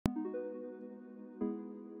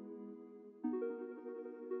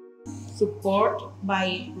support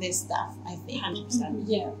by the staff, I think. 100%.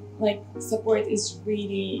 Yeah, like support is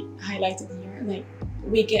really highlighted here. Like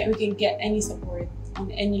we can get any support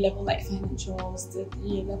on any level, like financials, the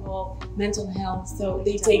level, mental health. So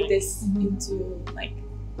they take this into like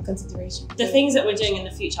consideration. The things that we're doing in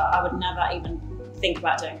the future, I would never even think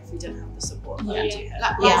about doing if we didn't have the support that we do here.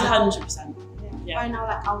 Like, Yeah. 100%. Yeah. Right now,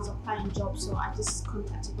 like I was applying jobs, so I just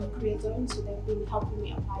contacted the career zone, so they've been helping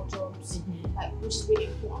me apply jobs, like which is really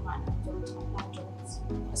important right now to apply jobs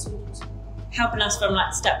as soon as possible. Helping us from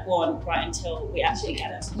like step one right until we actually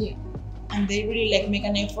get it. Yeah. And they really like make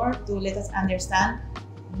an effort to let us understand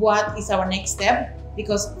what is our next step.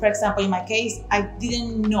 Because, for example, in my case, I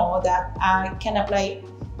didn't know that I can apply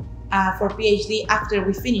for PhD after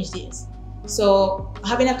we finish this. So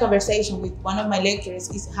having a conversation with one of my lecturers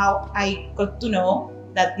is how I got to know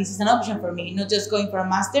that this is an option for me, not just going for a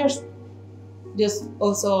master's, just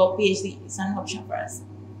also PhD is an option for us.